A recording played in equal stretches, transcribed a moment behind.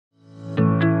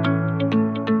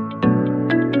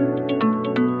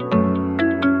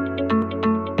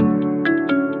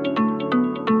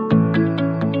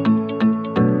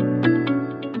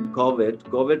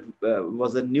COVID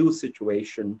was a new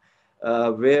situation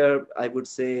where I would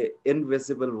say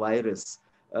invisible virus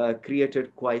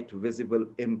created quite visible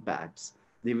impacts.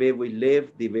 The way we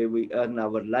live, the way we earn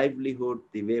our livelihood,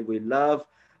 the way we love,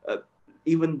 uh,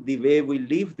 even the way we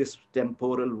leave this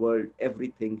temporal world,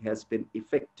 everything has been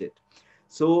affected.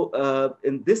 So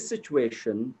in this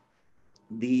situation,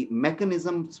 the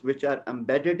mechanisms which are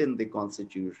embedded in the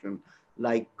constitution,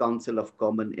 like Council of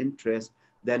Common Interest,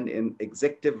 then in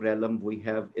executive realm, we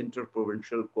have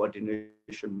Interprovincial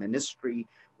Coordination Ministry,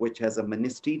 which has a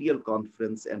ministerial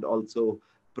conference and also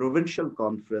provincial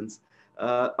conference.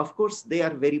 Of course, they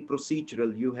are very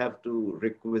procedural. You have to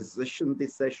requisition the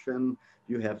session.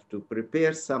 You have to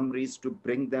prepare summaries to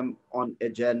bring them on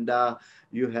agenda.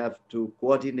 You have to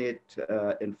coordinate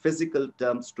in physical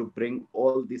terms to bring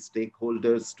all the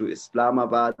stakeholders to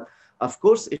Islamabad. Of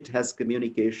course, it has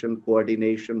communication,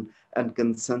 coordination, and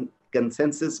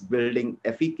consensus building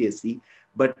efficacy,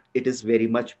 but it is very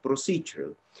much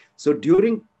procedural. So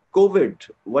during COVID,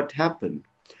 what happened?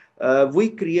 We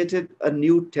created a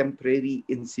new temporary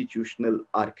institutional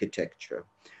architecture.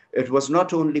 It was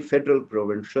not only federal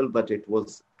provincial, but it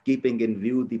was keeping in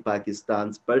view the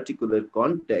Pakistan's particular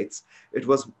context. It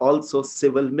was also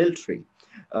civil military.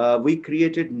 We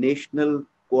created National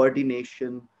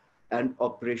Coordination and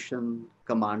Operation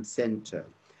Command Center.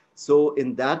 So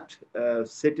in that,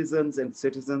 citizens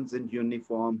in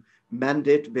uniform,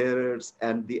 mandate bearers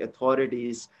and the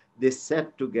authorities, they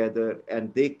sat together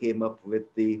and they came up with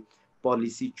the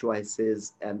policy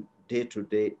choices and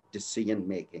day-to-day decision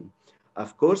making.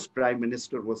 Of course, Prime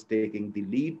Minister was taking the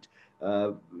lead.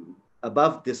 Uh,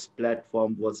 Above this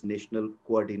platform was National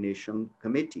Coordination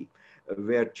Committee,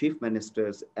 where chief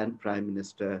ministers and Prime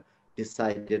Minister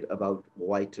decided about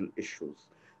vital issues.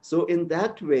 So in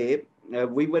that way,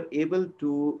 we were able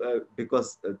to,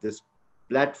 because this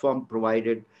platform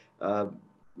provided uh,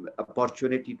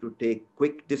 opportunity to take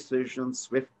quick decisions,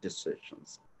 swift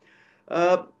decisions.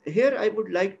 Here I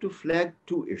would like to flag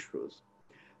two issues.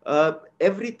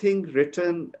 Everything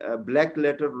written, black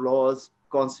letter laws,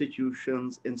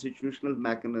 constitutions, institutional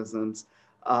mechanisms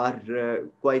are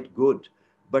quite good.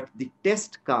 But the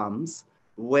test comes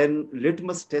when,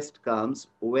 litmus test comes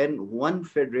when one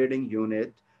federating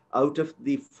unit out of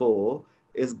the four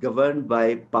is governed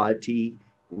by party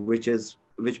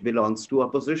which belongs to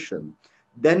opposition.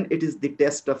 Then it is the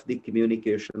test of the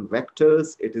communication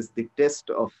vectors. It is the test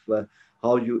of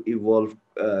how you evolve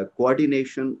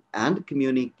coordination and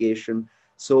communication.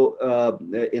 So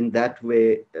in that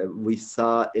way, we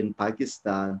saw in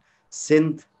Pakistan,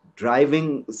 Sindh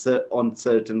driving on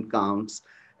certain counts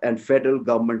and federal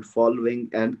government following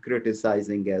and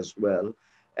criticizing as well.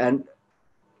 And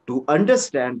to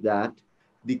understand that,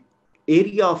 the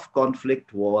area of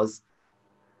conflict was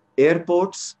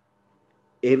airports,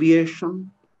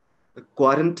 aviation,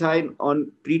 quarantine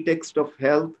on pretext of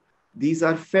health. These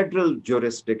are federal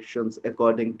jurisdictions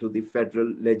according to the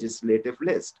federal legislative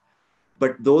list.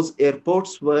 But those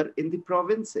airports were in the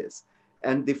provinces.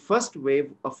 And the first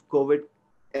wave of COVID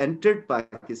entered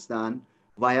Pakistan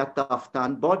via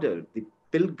Taftan border, the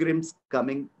pilgrims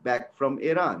coming back from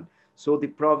Iran. So the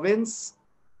province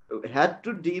had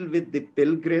to deal with the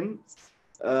pilgrims,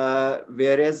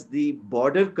 whereas the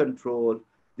border control,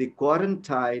 the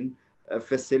quarantine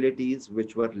facilities,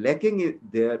 which were lacking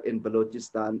there in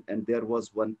Balochistan, and there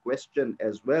was one question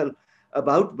as well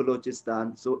about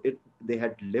Balochistan. So they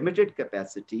had limited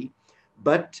capacity,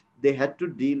 but they had to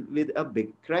deal with a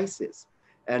big crisis.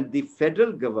 And the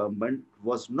federal government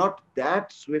was not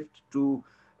that swift to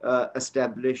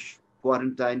establish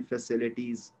quarantine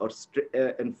facilities or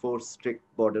enforce strict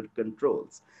border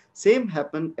controls. Same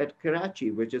happened at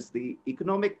Karachi, which is the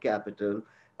economic capital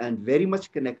and very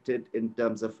much connected in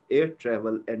terms of air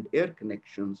travel and air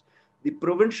connections. The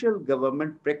provincial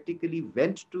government practically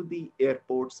went to the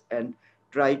airports and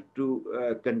tried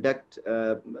to conduct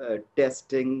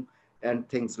testing and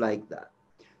things like that.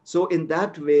 So in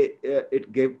that way,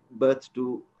 it gave birth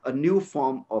to a new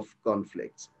form of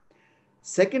conflicts.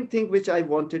 Second thing which I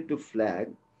wanted to flag,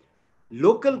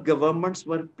 local governments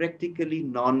were practically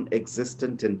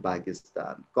non-existent in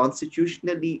Pakistan.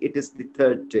 Constitutionally, it is the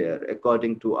third tier,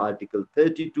 according to Article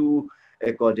 32,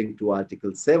 according to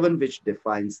Article 7, which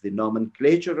defines the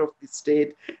nomenclature of the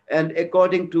state, and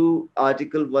according to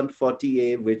Article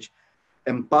 140A, which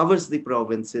empowers the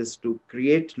provinces to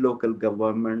create local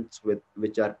governments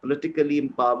which are politically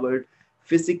empowered,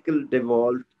 physically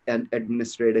devolved, and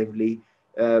administratively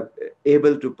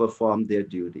able to perform their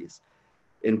duties.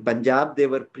 In Punjab, they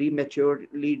were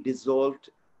prematurely dissolved.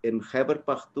 In Khyber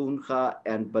Pakhtunkhwa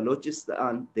and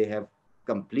Balochistan, they have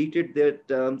completed their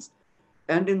terms.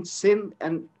 And in Sindh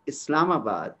and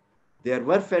Islamabad, there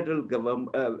were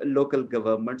local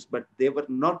governments, but they were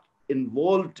not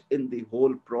involved in the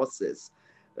whole process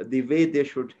the way they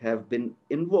should have been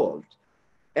involved.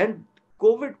 And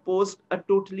COVID posed a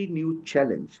totally new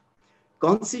challenge.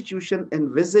 Constitution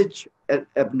envisage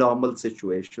abnormal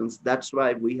situations. That's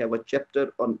why we have a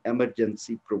chapter on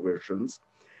emergency provisions.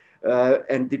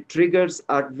 And the triggers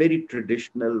are very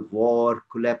traditional: war,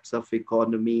 collapse of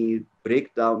economy,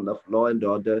 breakdown of law and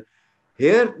order.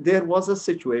 Here, there was a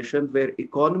situation where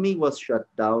economy was shut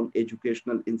down,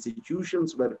 educational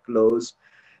institutions were closed,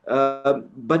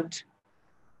 but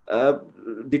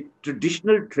the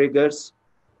traditional triggers,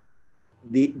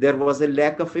 there was a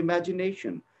lack of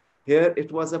imagination. Here,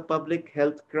 it was a public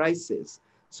health crisis.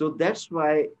 So that's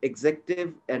why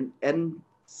executive and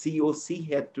NCOC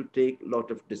had to take a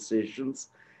lot of decisions.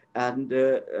 And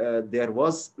there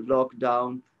was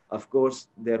lockdown. Of course,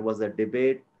 there was a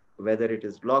debate whether it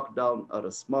is lockdown or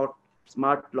a smart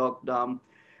lockdown.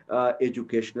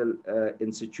 Educational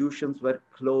institutions were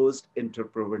closed,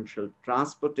 interprovincial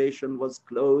transportation was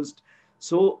closed.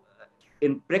 So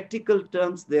in practical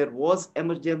terms, there was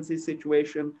emergency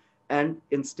situation, and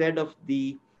instead of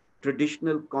the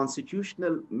traditional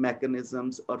constitutional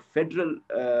mechanisms or federal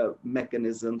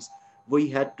mechanisms, we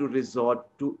had to resort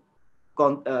to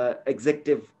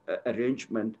executive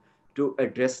arrangement to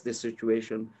address the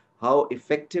situation. How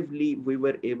effectively we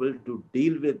were able to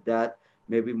deal with that,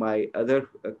 maybe my other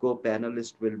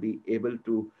co-panelists will be able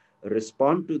to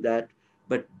respond to that.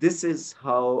 But this is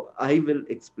how I will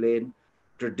explain.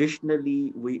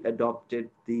 Traditionally, we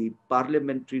adopted the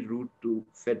parliamentary route to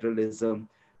federalism.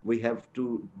 We have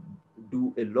to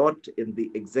do a lot in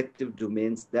the executive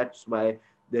domains. That's why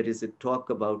there is a talk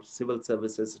about civil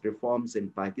services reforms in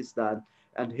Pakistan.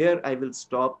 And here I will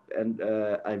stop, and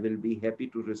I will be happy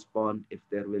to respond if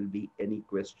there will be any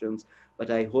questions.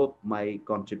 But I hope my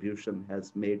contribution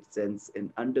has made sense in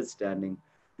understanding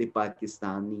the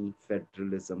Pakistani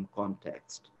federalism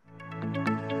context.